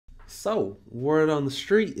So, word on the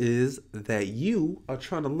street is that you are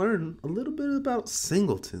trying to learn a little bit about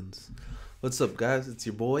singletons. What's up, guys? It's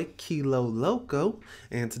your boy Kilo Loco,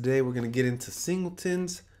 and today we're going to get into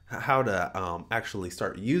singletons, how to actually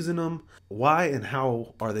start using them, why and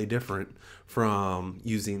how are they different from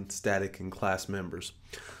using static and class members.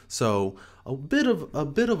 So a bit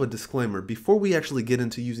of a disclaimer before we actually get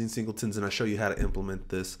into using singletons and I show you how to implement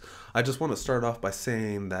this. I just want to start off by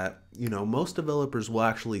saying that, most developers will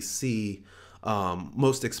actually see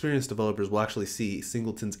most experienced developers will actually see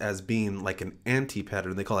singletons as being like an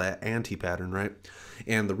anti-pattern. They call it an anti-pattern, right?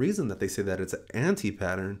 And the reason that they say that it's an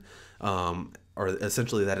anti-pattern, or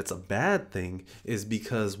essentially that it's a bad thing, is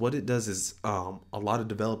because what it does is a lot of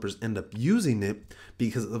developers end up using it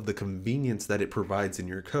because of the convenience that it provides in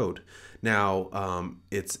your code. Now,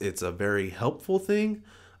 it's a very helpful thing,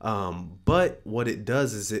 but what it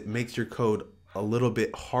does is it makes your code a little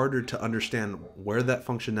bit harder to understand where that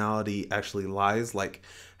functionality actually lies, like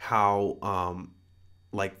how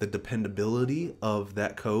like the dependability of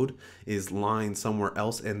that code is lying somewhere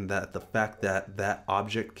else, and that the fact that that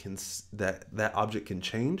object can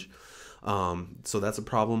change. So that's a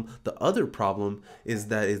problem. The other problem is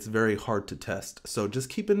that it's very hard to test. So just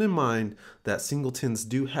keeping in mind that singletons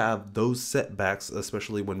do have those setbacks,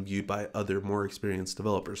 especially when viewed by other more experienced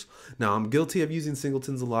developers. Now, I'm guilty of using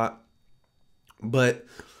singletons a lot, but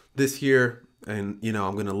this year, and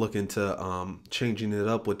I'm going to look into changing it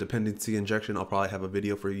up with dependency injection. I'll probably have a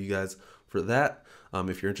video for you guys for that.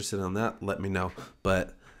 If you're interested in that, let me know.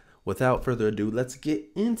 But without further ado, let's get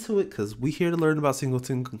into it, because we're here to learn about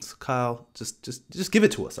singletons. Kyle, just give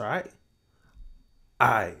it to us, all right? All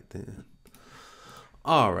right, then.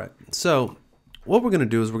 All right, so what we're going to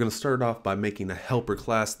do is we're going to start off by making a helper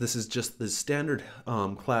class. This is just the standard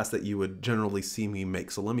class that you would generally see me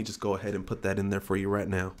make. So let me just go ahead and put that in there for you right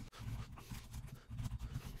now.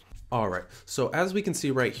 All right, so as we can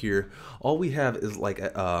see right here, all we have is like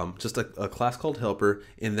just a class called helper,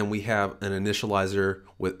 and then we have an initializer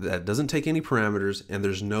that doesn't take any parameters, and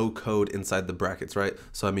there's no code inside the brackets, right?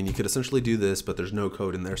 So I mean, you could essentially do this, but there's no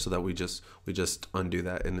code in there, so that we just undo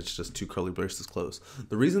that, and it's just two curly braces closed.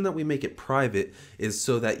 The reason that we make it private is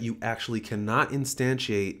so that you actually cannot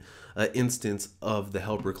instantiate an instance of the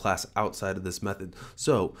helper class outside of this method.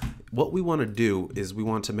 So what we want to do is we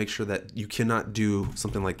want to make sure that you cannot do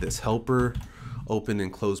something like this: helper open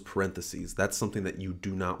and close parentheses. That's something that you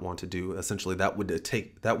do not want to do. Essentially, that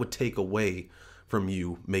would take away from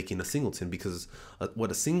you making a singleton, because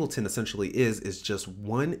what a singleton essentially is just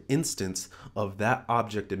one instance of that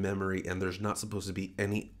object in memory, and there's not supposed to be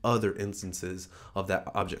any other instances of that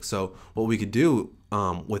object. So what we could do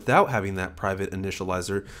without having that private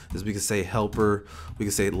initializer is we could say helper, we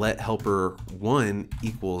could say let helper 1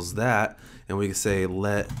 equals that, and we could say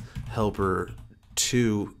let helper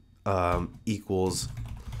 2 equals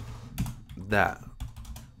that.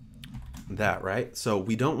 Right? So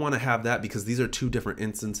we don't want to have that, because these are two different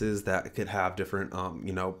instances that could have different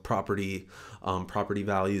property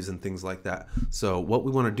values and things like that. So what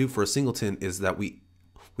we want to do for a singleton is that we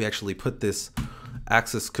actually put this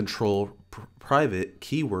access control private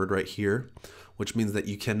keyword right here, which means that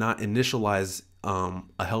you cannot initialize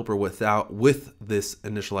a helper with this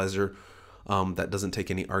initializer that doesn't take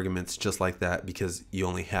any arguments, just like that, because you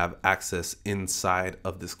only have access inside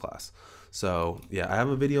of this class. So yeah, I have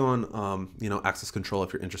a video on access control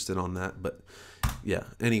if you're interested on that. But yeah,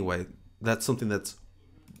 anyway, that's something that's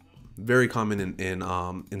very common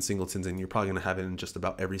in singletons, and you're probably gonna have it in just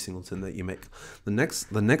about every singleton that you make. The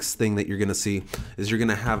next thing that you're gonna see is you're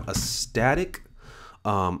gonna have a static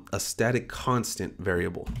constant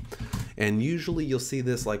variable, and usually you'll see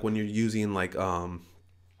this like when you're using like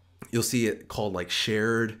you'll see it called like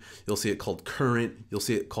shared, you'll see it called current, you'll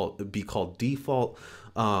see it be called default.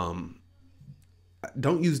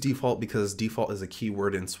 Don't use default, because default is a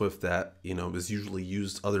keyword in Swift that is usually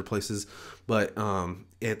used other places, but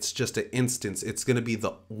it's just an instance. It's going to be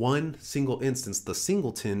the one single instance, the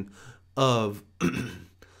singleton of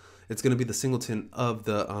it's going to be the singleton of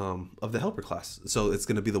the helper class. So it's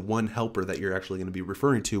going to be the one helper that you're actually going to be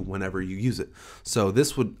referring to whenever you use it. So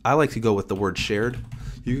I like to go with the word shared.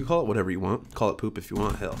 You can call it whatever you want. Call it poop if you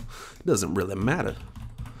want. Hell, it doesn't really matter.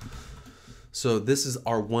 So this is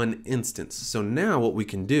our one instance. So now what we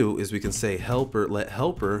can do is we can say helper, let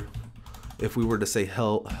helper, if we were to say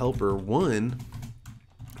helper 1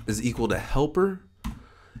 is equal to helper,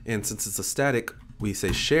 and since it's a static, we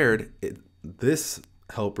say shared, this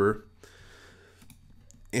helper,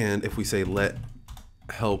 and if we say let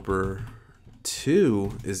helper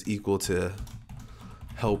 2 is equal to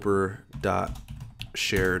helper dot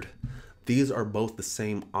shared these are both the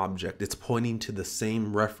same object. It's pointing to the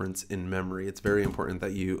same reference in memory. It's very important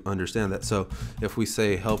that you understand that. So if we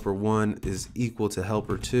say helper 1 is equal to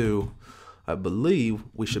helper 2, I believe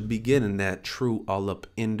we should be getting that true all up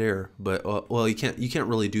in there. But well, you can't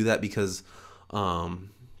really do that because you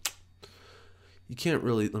can't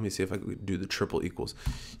really, let me see if I could do the triple equals.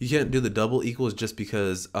 You can't do the double equals just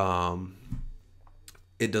because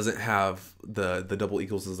it doesn't have the double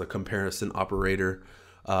equals as a comparison operator.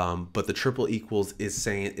 But the triple equals is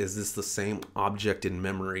saying, is this the same object in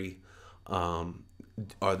memory? Yeah,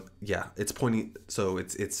 it's pointing, so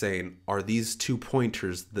it's saying, are these two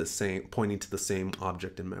pointers the same, pointing to the same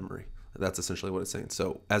object in memory? That's essentially what it's saying.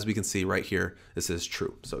 So as we can see right here, it says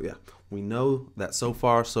true. So yeah, we know that so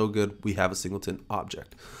far so good. We have a singleton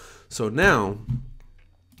object. So now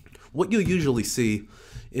what you'll usually see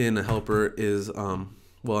in a helper is,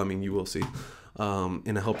 well, I mean, you will see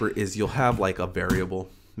in a helper is you'll have like a variable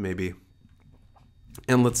maybe,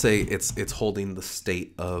 and let's say it's holding the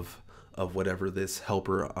state of whatever this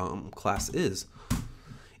helper class is,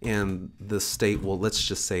 and the state, well, let's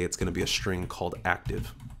just say it's going to be a string called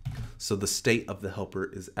active. So the state of the helper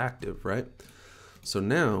is active, right? So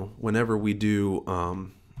now whenever we do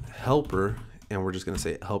helper, and we're just going to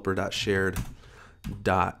say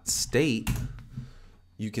helper.shared.state,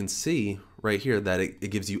 you can see right here that it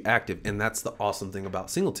gives you active. And that's the awesome thing about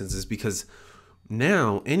singletons, is because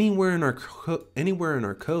now anywhere in our code,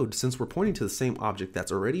 since we're pointing to the same object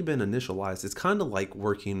that's already been initialized, it's kind of like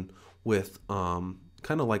working with a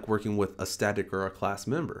static or a class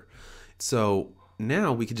member. So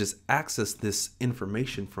now we could just access this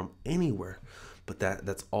information from anywhere, but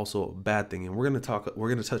that's also a bad thing. And we're going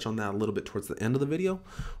to touch on that a little bit towards the end of the video,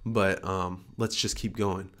 but let's just keep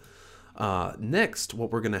going. Next,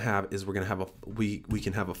 what we're going to have is we can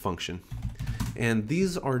have a function. And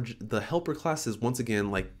these are the helper classes. Once again,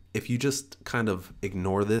 like if you just kind of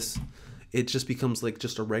ignore this, it just becomes like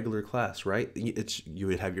just a regular class, right? You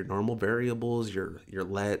would have your normal variables, your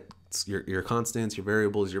lets, your constants, your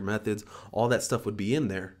variables, your methods, all that stuff would be in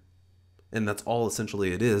there. And that's all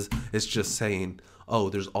essentially it is. It's just saying, oh,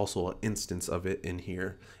 there's also an instance of it in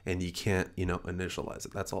here and you can't, initialize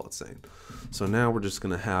it. That's all it's saying. So now we're just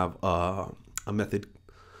going to have a method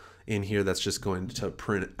in here that's just going to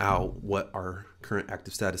print out what our current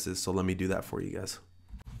active status is. So let me do that for you guys.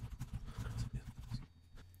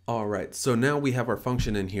 All right, so now we have our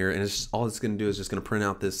function in here, and all it's going to do is just going to print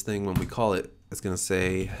out this thing when we call it. It's going to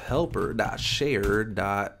say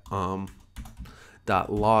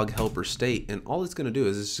helper.share.log helper state, and all it's going to do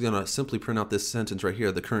is it's going to simply print out this sentence right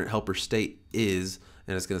here. The current helper state is,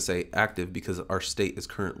 and it's going to say active because our state is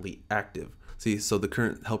currently active. See, so the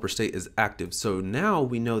current helper state is active. So now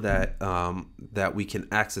we know that that we can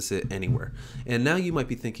access it anywhere. And now you might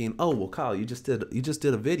be thinking, oh, well, Kyle, you just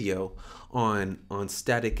did a video on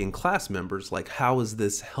static and class members. Like, how is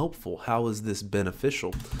this helpful? How is this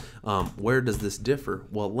beneficial? Where does this differ?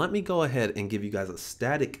 Well, let me go ahead and give you guys a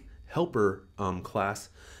static helper class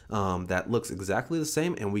that looks exactly the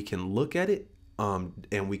same, and we can look at it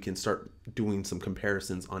and we can start doing some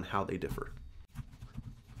comparisons on how they differ.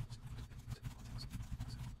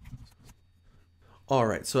 All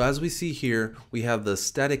right, so as we see here, we have the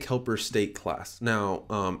static helper state class.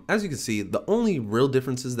 Now, as you can see, the only real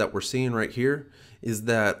differences that we're seeing right here is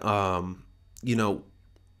that,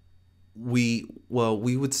 we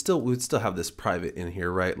would still have this private in here,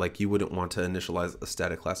 right? Like you wouldn't want to initialize a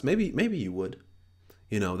static class. Maybe you would.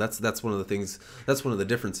 That's one of the things. That's one of the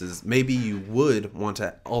differences. Maybe you would want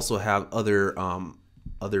to also have other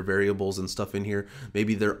variables and stuff in here.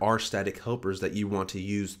 Maybe there are static helpers that you want to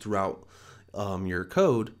use throughout your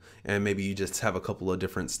code, and maybe you just have a couple of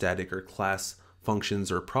different static or class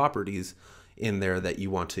functions or properties in there that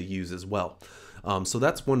you want to use as well. So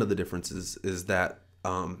that's one of the differences, is that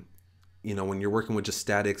when you're working with just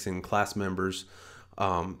statics and class members,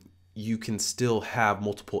 you can still have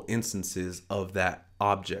multiple instances of that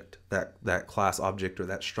object, that class object or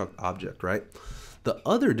that struct object, right? The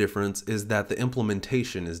other difference is that the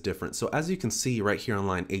implementation is different. So as you can see right here on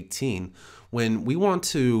line 18, when we want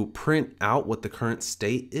to print out what the current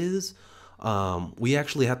state is, we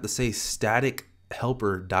actually have to say static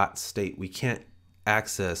helper.state. We can't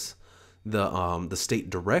access the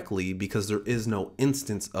state directly because there is no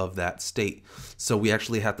instance of that state. So we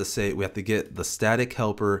actually have to say, we have to get the static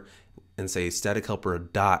helper and say static helper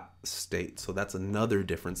dot state. So that's another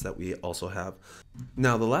difference that we also have.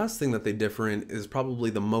 Now, the last thing that they differ in is probably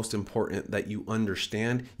the most important that you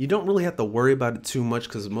understand. You don't really have to worry about it too much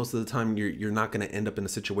because most of the time you're not going to end up in a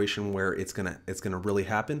situation where it's gonna really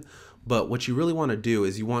happen. But what you really want to do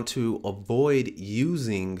is you want to avoid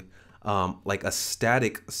using like a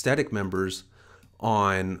static members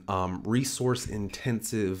on resource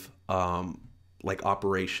intensive like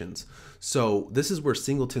operations. So this is where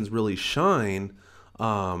singletons really shine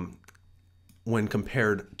when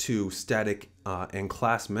compared to static and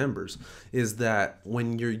class members, is that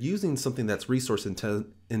when you're using something that's resource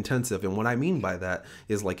intensive, and what I mean by that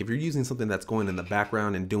is, like, if you're using something that's going in the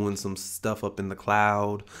background and doing some stuff up in the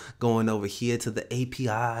cloud, going over here to the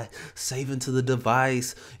API, saving to the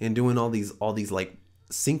device, and doing all these like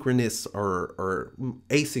synchronous or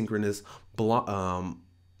asynchronous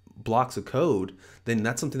blocks of code, then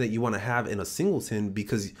that's something that you want to have in a singleton,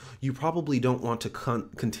 because you probably don't want to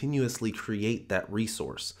continuously create that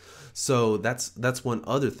resource. So that's one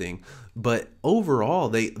other thing. But overall,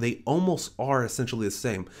 they almost are essentially the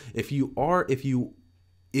same. If you're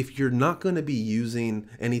not going to be using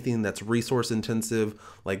anything that's resource intensive,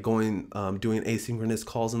 like doing asynchronous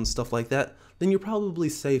calls and stuff like that, then you're probably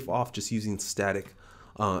safe off just using static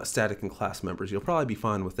and class members. You'll probably be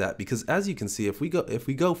fine with that, because as you can see, if we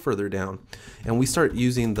go further down and we start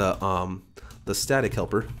using the static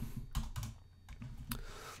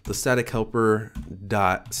helper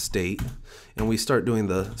dot state, and we start doing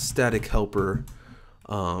the static helper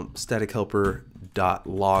dot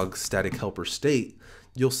log static helper state,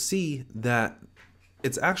 you'll see that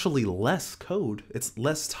it's actually less code. It's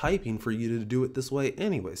less typing for you to do it this way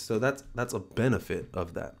anyway. So that's a benefit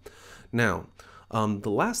of that. Now, the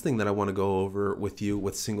last thing that I want to go over with you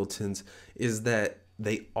with singletons is that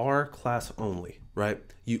they are class only, right?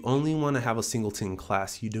 You only want to have a singleton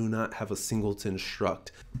class. You do not have a singleton struct.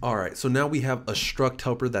 All right, so now we have a struct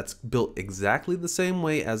helper that's built exactly the same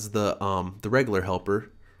way as the regular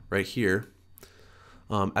helper right here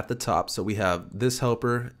at the top. So we have this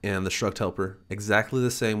helper and the struct helper exactly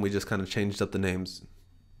the same. We just kind of changed up the names,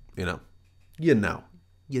 you know.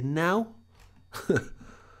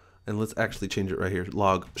 And let's actually change it right here.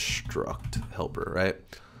 Log struct helper, right?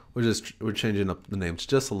 We're changing up the names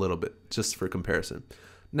just a little bit, just for comparison.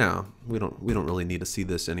 Now we don't really need to see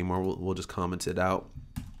this anymore. We'll just comment it out.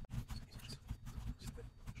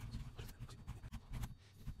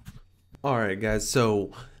 All right, guys.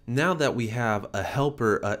 So now that we have a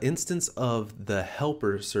helper instance of the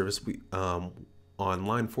helper service on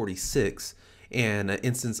line 46, and an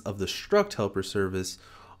instance of the struct helper service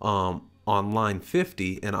on line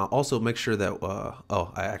 50, and I'll also make sure that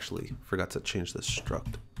oh, I actually forgot to change the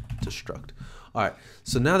struct to struct. All right,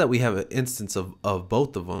 so now that we have an instance of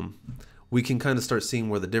both of them, we can kind of start seeing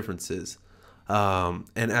where the difference is. And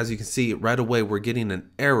as you can see right away, we're getting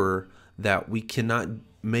an error that we cannot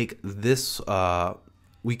make this,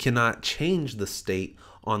 we cannot change the state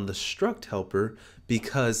on the struct helper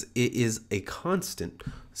because it is a constant.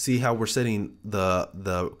 See how we're setting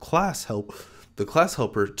the class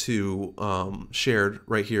helper to shared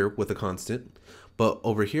right here with a constant, but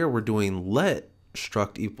over here we're doing let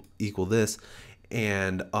struct equal this,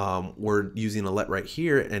 and we're using a let right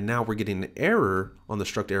here, and now we're getting an error on the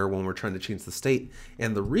struct error when we're trying to change the state.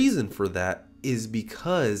 And the reason for that is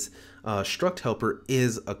because struct helper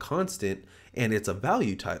is a constant and it's a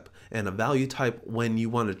value type, and a value type, when you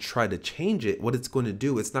want to try to change it, what it's going to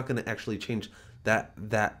do, it's not going to actually change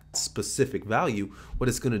that specific value. What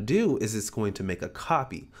it's going to do is it's going to make a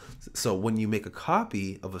copy. So when you make a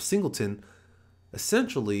copy of a singleton,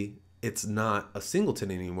 essentially it's not a singleton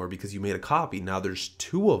anymore because you made a copy. Now there's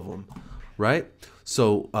two of them, right?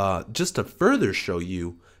 So just to further show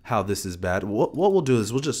you how this is bad, what we'll do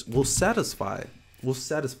is we'll satisfy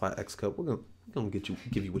Xcode. We're gonna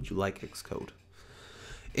give you what you like, Xcode,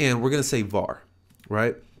 and we're gonna say var,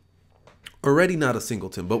 right? Already not a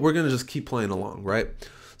singleton, but we're gonna just keep playing along, right?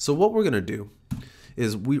 So what we're gonna do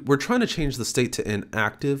is we're trying to change the state to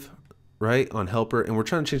inactive, right, on helper, and we're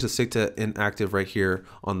trying to change the state to inactive right here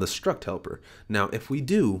on the struct helper. Now if we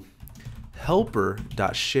do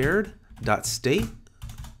helper.shared.state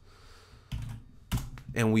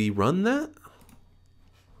and we run that,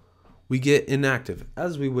 we get inactive,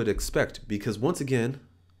 as we would expect, because once again,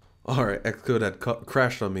 all right, Xcode had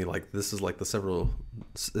crashed on me. Like, this is like it's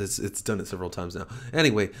done it several times now.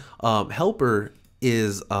 Anyway, helper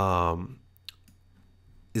is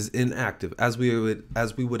inactive, as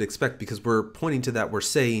we would expect, because we're pointing to that. We're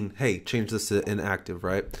saying, hey, change this to inactive,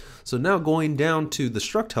 right? So now going down to the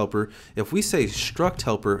struct helper, if we say struct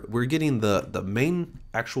helper, we're getting the main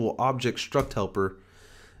actual object struct helper,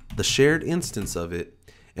 the shared instance of it,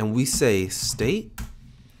 and we say state.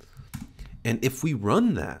 And if we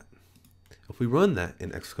run that,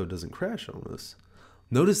 and Xcode doesn't crash on us,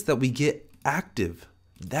 notice that we get active.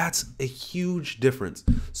 That's a huge difference.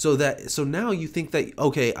 So now you think that,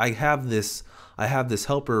 okay, I have this I have this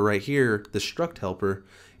helper right here, the struct helper,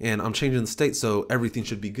 and I'm changing the state so everything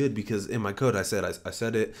should be good, because in my code I said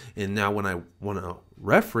it, and now when I want to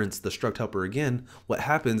reference the struct helper again, what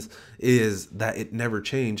happens is that it never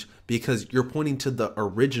changed, because you're pointing to the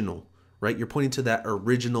original, right? You're pointing to that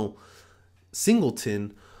original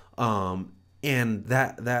singleton, and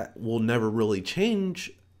that will never really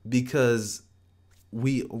change, because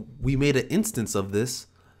we made an instance of this.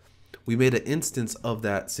 We made an instance of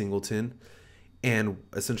that singleton and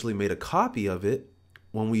essentially made a copy of it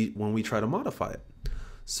when we try to modify it.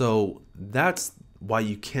 So that's why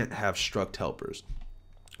you can't have struct helpers,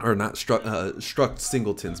 or not struct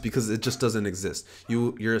singletons, because it just doesn't exist.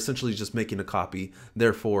 You're essentially just making a copy,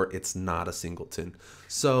 therefore it's not a singleton.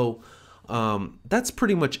 So that's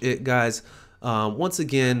pretty much it, guys. Once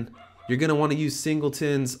again, you're gonna want to use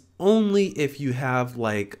singletons only if you have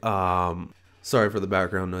like sorry for the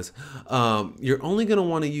background noise. You're only going to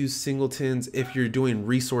want to use singletons if you're doing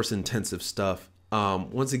resource intensive stuff.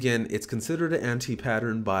 Once again, it's considered an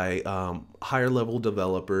anti-pattern by higher level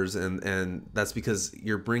developers, and that's because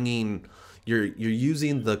you're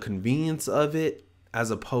using the convenience of it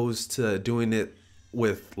as opposed to doing it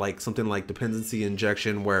with like something like dependency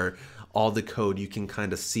injection, where all the code you can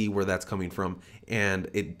kind of see where that's coming from, and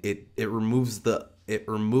it removes the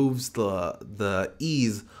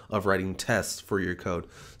ease of writing tests for your code.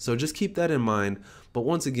 So just keep that in mind. But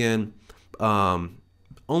once again,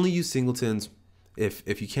 only use singletons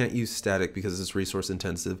if you can't use static because it's resource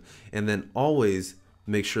intensive, and then always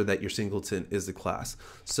make sure that your singleton is the class.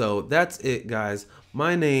 So that's it, guys.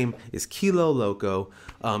 My name is Kilo Loco.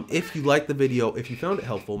 If you liked the video, if you found it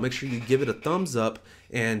helpful, make sure you give it a thumbs up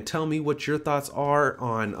and tell me what your thoughts are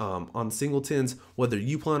on singletons, whether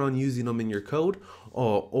you plan on using them in your code,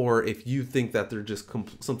 or if you think that they're just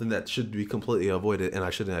something that should be completely avoided and I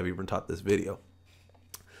shouldn't have even taught this video.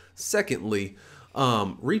 Secondly,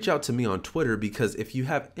 reach out to me on Twitter, because if you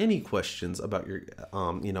have any questions about your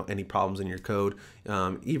any problems in your code,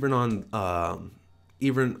 even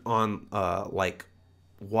on like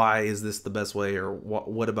why is this the best way, or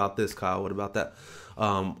what about this, Kyle, what about that,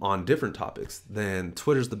 on different topics, then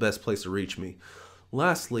Twitter's the best place to reach me.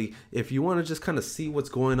 Lastly, if you want to just kind of see what's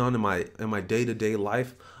going on in my day-to-day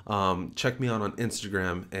life, check me out on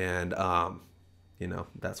Instagram, and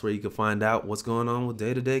that's where you can find out what's going on with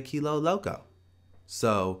day-to-day Kilo Loco.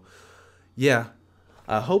 So yeah,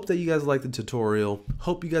 I hope that you guys liked the tutorial.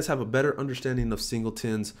 Hope you guys have a better understanding of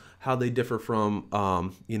singletons, how they differ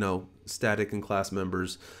from static and class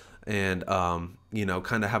members, and kind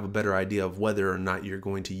of have a better idea of whether or not you're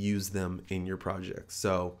going to use them in your project.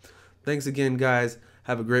 So thanks again, guys.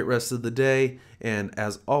 Have a great rest of the day, and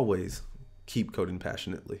as always, keep coding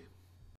passionately.